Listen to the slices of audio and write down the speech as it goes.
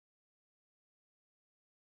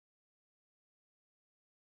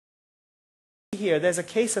here, there's a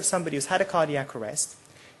case of somebody who's had a cardiac arrest.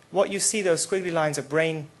 What you see, those squiggly lines are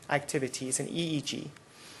brain activities in EEG.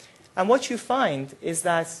 And what you find is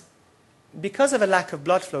that because of a lack of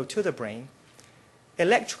blood flow to the brain,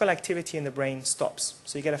 electrical activity in the brain stops.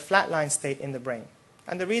 So you get a flatline state in the brain.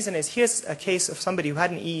 And the reason is, here's a case of somebody who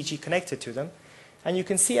had an EEG connected to them. And you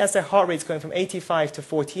can see as their heart rate's going from 85 to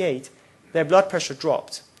 48, their blood pressure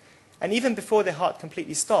dropped. And even before their heart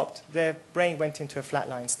completely stopped, their brain went into a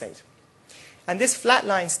flatline state. And this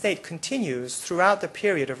flatline state continues throughout the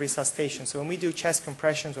period of resuscitation. So when we do chest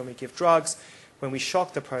compressions, when we give drugs, when we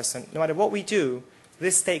shock the person, no matter what we do,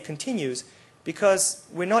 this state continues because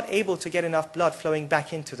we're not able to get enough blood flowing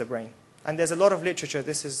back into the brain. And there's a lot of literature,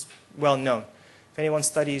 this is well known. If anyone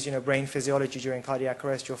studies brain physiology during cardiac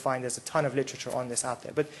arrest, you'll find there's a ton of literature on this out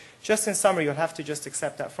there. But just in summary, you'll have to just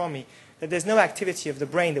accept that from me, that there's no activity of the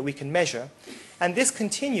brain that we can measure. And this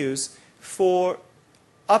continues for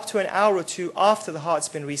up to an hour or two after the heart's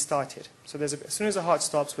been restarted. So as soon as the heart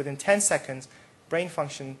stops, within 10 seconds, brain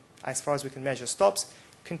function, as far as we can measure, stops,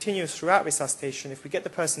 continues throughout resuscitation. If we get the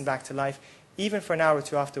person back to life, even for an hour or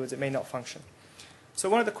two afterwards, it may not function. So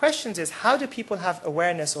one of the questions is, how do people have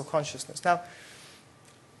awareness or consciousness? Now,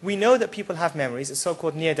 we know that people have memories, a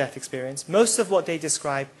so-called near-death experience. Most of what they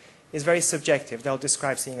describe is very subjective. They'll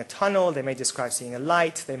describe seeing a tunnel, they may describe seeing a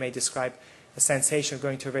light, they may describe a sensation of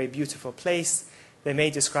going to a very beautiful place, they may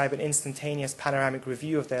describe an instantaneous panoramic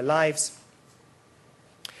review of their lives.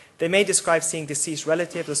 They may describe seeing deceased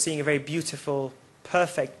relatives or seeing a very beautiful,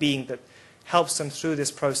 perfect being that helps them through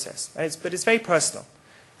this process. But it's very personal.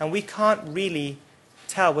 And we can't really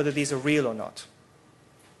tell whether these are real or not.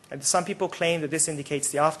 And some people claim that this indicates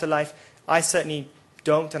the afterlife. I certainly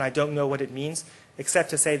don't, and I don't know what it means,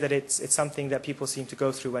 except to say that it's something that people seem to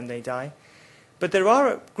go through when they die. But there are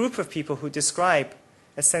a group of people who describe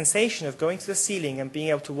a sensation of going to the ceiling and being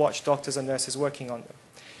able to watch doctors and nurses working on them.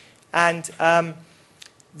 And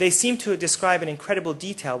they seem to describe in incredible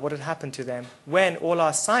detail what had happened to them when all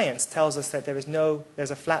our science tells us that there's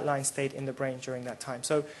a flatline state in the brain during that time.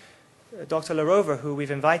 So Dr. LaRovere, who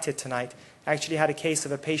we've invited tonight, actually had a case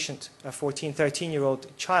of a patient, a 14,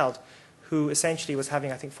 13-year-old child, who essentially was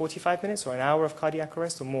having, I think, 45 minutes or an hour of cardiac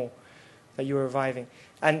arrest or more that you were reviving.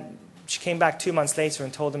 And she came back 2 months later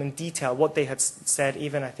and told them in detail what they had said,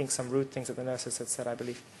 even, I think, some rude things that the nurses had said, I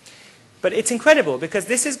believe. But it's incredible, because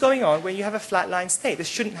this is going on when you have a flatline state. This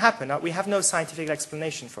shouldn't happen. We have no scientific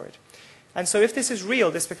explanation for it. And so if this is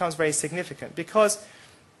real, this becomes very significant, because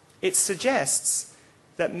it suggests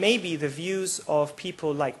that maybe the views of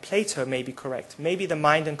people like Plato may be correct. Maybe the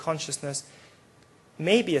mind and consciousness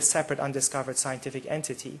may be a separate, undiscovered scientific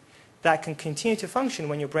entity that can continue to function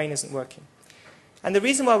when your brain isn't working. And the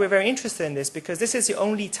reason why we're very interested in this, because this is the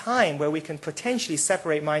only time where we can potentially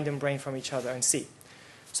separate mind and brain from each other and see.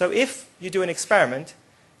 So if you do an experiment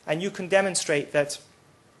and you can demonstrate that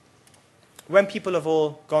when people have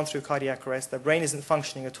all gone through cardiac arrest, their brain isn't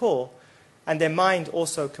functioning at all, and their mind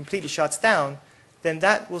also completely shuts down, then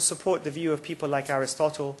that will support the view of people like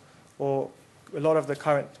Aristotle or a lot of the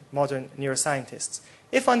current modern neuroscientists.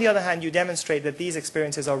 If, on the other hand, you demonstrate that these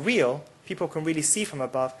experiences are real, people can really see from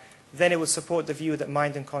above, then it would support the view that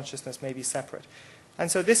mind and consciousness may be separate.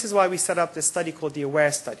 And so this is why we set up this study called the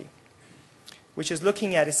AWARE study, which is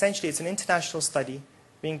looking at, essentially, it's an international study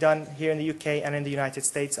being done here in the UK and in the United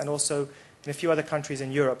States, and also in a few other countries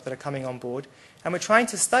in Europe that are coming on board. And we're trying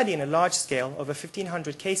to study in a large scale, over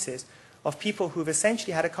 1,500 cases, of people who've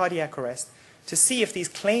essentially had a cardiac arrest, to see if these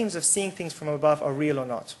claims of seeing things from above are real or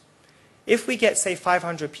not. If we get, say,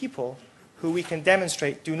 500 people who we can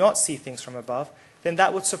demonstrate do not see things from above, then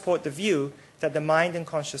that would support the view that the mind and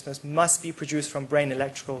consciousness must be produced from brain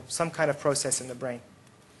electrical, some kind of process in the brain.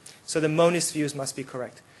 So the monist views must be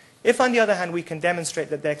correct. If, on the other hand, we can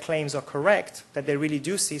demonstrate that their claims are correct, that they really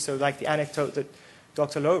do see, so like the anecdote that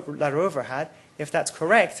Dr. LaRovere had, if that's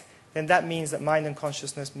correct, then that means that mind and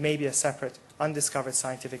consciousness may be a separate, undiscovered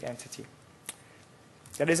scientific entity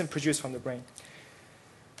that isn't produced from the brain.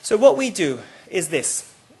 So what we do is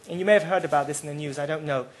this, and you may have heard about this in the news, I don't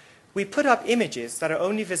know. We put up images that are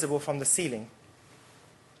only visible from the ceiling.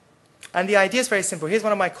 And the idea is very simple. Here's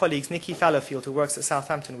one of my colleagues, Nikki Fallowfield, who works at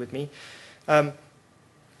Southampton with me.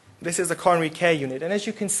 This is the coronary care unit. And as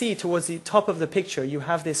you can see, towards the top of the picture, you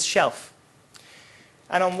have this shelf.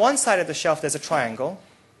 And on one side of the shelf, there's a triangle.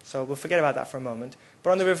 So we'll forget about that for a moment.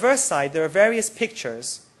 But on the reverse side, there are various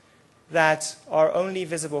pictures that are only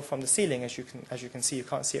visible from the ceiling, as you can see. You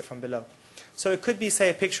can't see it from below. So it could be, say,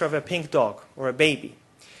 a picture of a pink dog or a baby.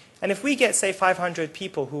 And if we get, say, 500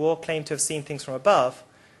 people who all claim to have seen things from above,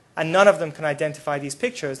 and none of them can identify these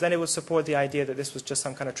pictures, then it would support the idea that this was just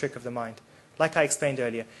some kind of trick of the mind. like I explained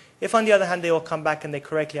earlier. If, on the other hand, they all come back and they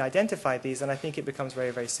correctly identify these, then I think it becomes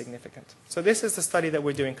very, very significant. So this is the study that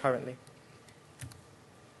we're doing currently.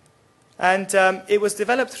 And it was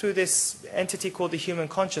developed through this entity called the Human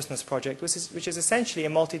Consciousness Project, which is essentially a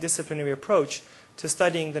multidisciplinary approach to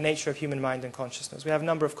studying the nature of human mind and consciousness. We have a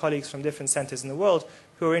number of colleagues from different centers in the world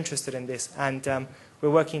who are interested in this, and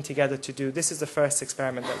we're working together to do, this is the first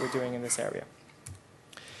experiment that we're doing in this area.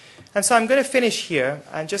 And so I'm going to finish here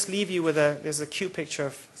and just leave you with there's a cute picture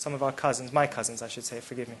of some of our cousins, my cousins I should say,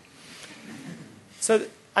 forgive me. So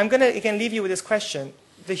I'm going to again leave you with this question.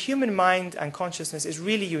 The human mind and consciousness is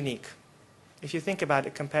really unique, if you think about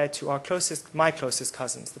it, compared to my closest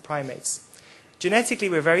cousins, the primates. Genetically,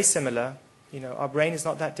 we're very similar. Our brain is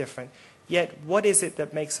not that different. Yet, what is it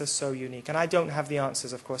that makes us so unique? And I don't have the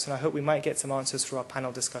answers, of course, and I hope we might get some answers through our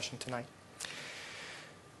panel discussion tonight.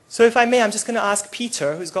 So if I may, I'm just going to ask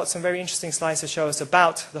Peter, who's got some very interesting slides to show us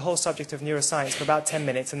about the whole subject of neuroscience for about 10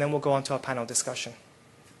 minutes, and then we'll go on to our panel discussion.